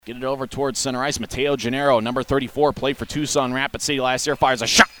Get it over towards center ice. Mateo Gennaro, number 34, played for Tucson Rapid City last year, fires a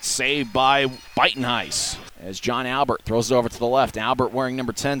shot. Saved by Buitenhuis. As John Albert throws it over to the left. Albert, wearing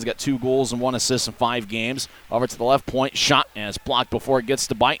number 10, has got 2 goals and 1 assist in 5 games. Over to the left point, shot, and it's blocked before it gets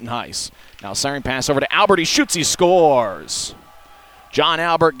to Buitenhuis. Now centering pass over to Albert. He shoots, he scores. John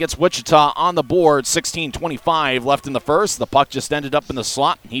Albert gets Wichita on the board. 16:25 left in the first. The puck just ended up in the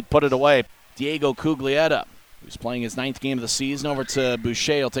slot, and he put it away. Diego Cuglietta, who's playing his 9th game of the season, over to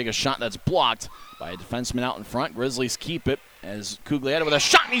Boucher. He'll take a shot that's blocked by a defenseman out in front. Grizzlies keep it as Cuglietta with a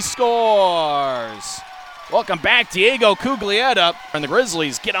shot, and he scores. Welcome back, Diego Cuglietta. And the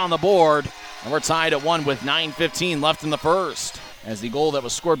Grizzlies get on the board, and we're tied at 1 with 9:15 left in the first. As the goal that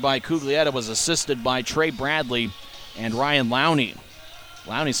was scored by Cuglietta was assisted by Trey Bradley and Ryan Lowney.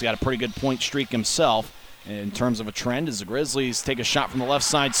 Lowney's got a pretty good point streak himself in terms of a trend as the Grizzlies take a shot from the left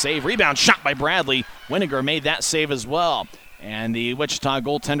side, save, rebound, shot by Bradley. Winiger made that save as well. And the Wichita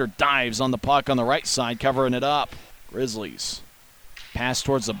goaltender dives on the puck on the right side, covering it up. Grizzlies pass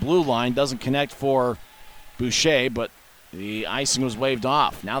towards the blue line, doesn't connect for Boucher, but the icing was waved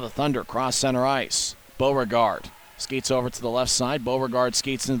off. Now the Thunder cross center ice. Beauregard skates over to the left side. Beauregard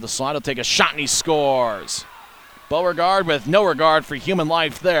skates into the slot. He'll take a shot, and he scores. Beauregard, with no regard for human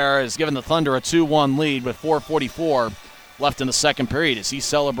life there, has given the Thunder a 2-1 lead with 4:44 left in the second period as he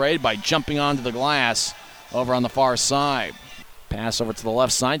celebrated by jumping onto the glass over on the far side. Pass over to the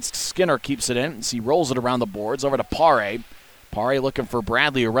left side. Skinner keeps it in as he rolls it around the boards over to Pare. Pare looking for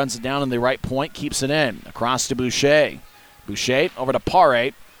Bradley, who runs it down in the right point, keeps it in. Across to Boucher. Boucher over to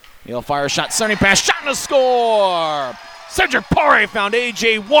Pare. He'll fire a shot, centering pass, shot and a score! Cedric Pare found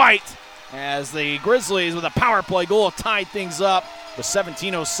A.J. White as the Grizzlies, with a power play goal, tied things up with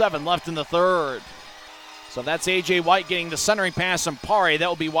 17:07 left in the third. So that's A.J. White getting the centering pass from Pare. That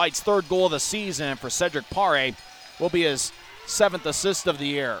will be White's 3rd goal of the season, for Cedric Pare will be his 7th assist of the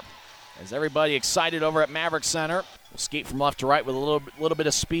year. As everybody excited over at Maverick Center, will skate from left to right with a little bit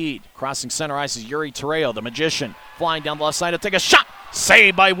of speed. Crossing center ice is Yuri Terreo, the magician, flying down the left side to take a shot.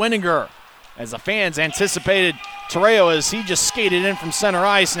 Saved by Winiger. As the fans anticipated Terreo as he just skated in from center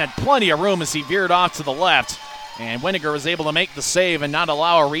ice and had plenty of room as he veered off to the left. And Winiger was able to make the save and not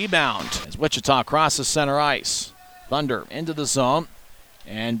allow a rebound. As Wichita crosses center ice. Thunder into the zone.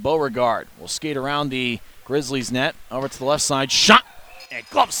 And Beauregard will skate around the Grizzlies net over to the left side. Shot! And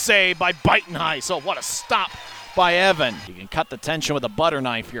glove save by Buitenhuis. Oh, what a stop by Evan. You can cut the tension with a butter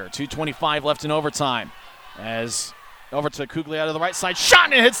knife here. 2:25 left in overtime. As over to Cuglietta to the right side. Shot,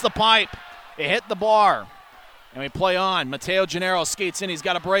 and it hits the pipe. It hit the bar. And we play on. Mateo Gennaro skates in. He's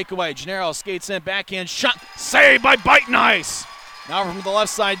got a breakaway. Gennaro skates in. Backhand shot. Saved by Buitenhuis. Now from the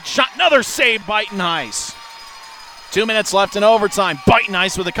left side. Shot. Another save. Buitenhuis. 2 minutes left in overtime.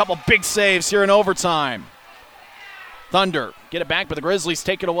 Buitenhuis with a couple big saves here in overtime. Thunder get it back, but the Grizzlies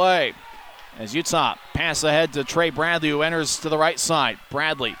take it away. As Utah pass ahead to Trey Bradley, who enters to the right side.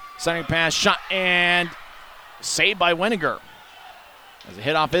 Bradley, centering pass, shot, and saved by Winiger. As a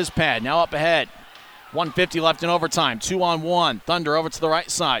hit off his pad, now up ahead. 1:50 left in overtime, 2-on-1. Thunder over to the right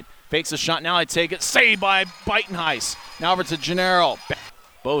side. Fakes a shot, now I take it. Saved by Buitenhuis. Now over to Gennaro.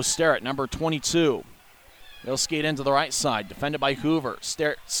 Bo Sterrett, number 22. They'll skate into the right side, defended by Hoover.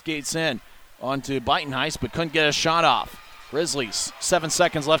 Sterrett skates in onto Buitenhuis, but couldn't get a shot off. Grizzlies, 7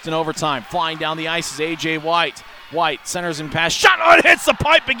 seconds left in overtime. Flying down the ice is A.J. White. White centers and pass. Shot! Oh, it hits the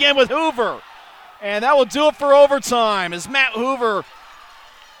pipe again with Hoover. And that will do it for overtime as Matt Hoover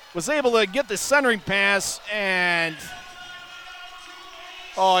was able to get the centering pass, and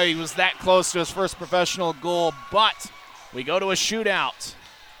he was that close to his first professional goal. But we go to a shootout,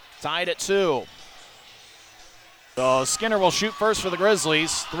 tied at 2. So Skinner will shoot first for the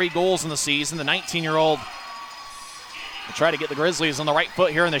Grizzlies. 3 goals in the season. The 19-year-old will try to get the Grizzlies on the right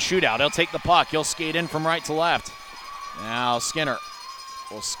foot here in the shootout. He'll take the puck. He'll skate in from right to left. Now Skinner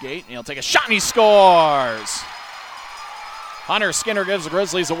will skate, and he'll take a shot, and he scores. Hunter Skinner gives the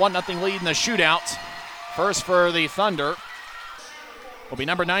Grizzlies a 1-0 lead in the shootout. First for the Thunder will be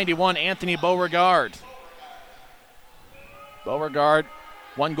number 91, Anthony Beauregard. Beauregard,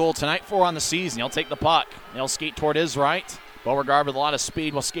 1 goal tonight, 4 on the season. He'll take the puck. He'll skate toward his right. Beauregard with a lot of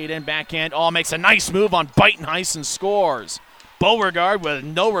speed will skate in, backhand. Makes a nice move on Buitenhuis and scores. Beauregard with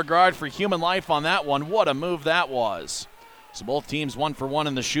no regard for human life on that one. What a move that was. So both teams 1 for 1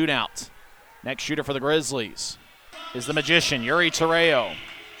 in the shootout. Next shooter for the Grizzlies is the magician, Yuri Terreo.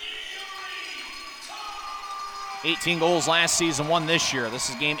 18 goals last season, 1 this year. This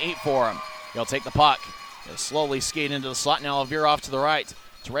is game 8 for him. He'll take the puck. He'll slowly skate into the slot. Now he'll veer off to the right.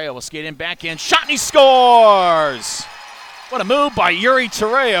 Terreo will skate in, backhand, shot, and he scores! What a move by Yuri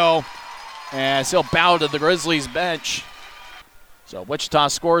Terreo as he'll bow to the Grizzlies bench. So Wichita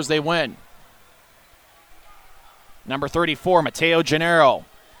scores, they win. Number 34, Mateo Gennaro.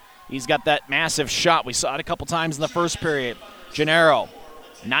 He's got that massive shot. We saw it a couple times in the first period. Gennaro,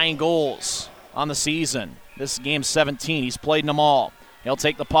 9 goals on the season. This is game 17. He's played in them all. He'll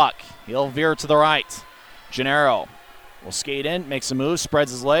take the puck. He'll veer to the right. Gennaro will skate in, makes a move,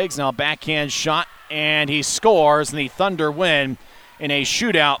 spreads his legs. Now a backhand shot, and he scores, and the Thunder win in a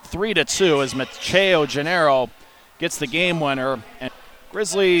shootout 3-2 as Mateo Gennaro gets the game winner. And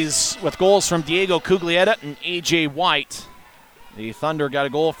Grizzlies with goals from Diego Cuglietta and A.J. White. The Thunder got a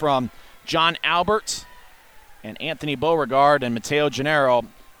goal from John Albert and Anthony Beauregard, and Mateo Gennaro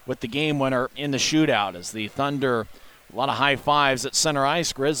with the game winner in the shootout. As the Thunder, a lot of high fives at center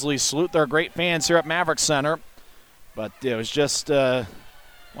ice. Grizzlies salute their great fans here at Maverick Center. But it was just one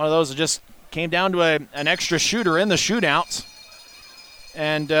of those that just came down to an extra shooter in the shootout.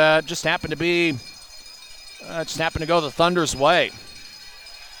 And just happened to go the Thunder's way.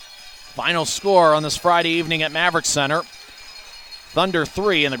 Final score on this Friday evening at Maverick Center, Thunder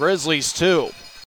 3 and the Grizzlies 2.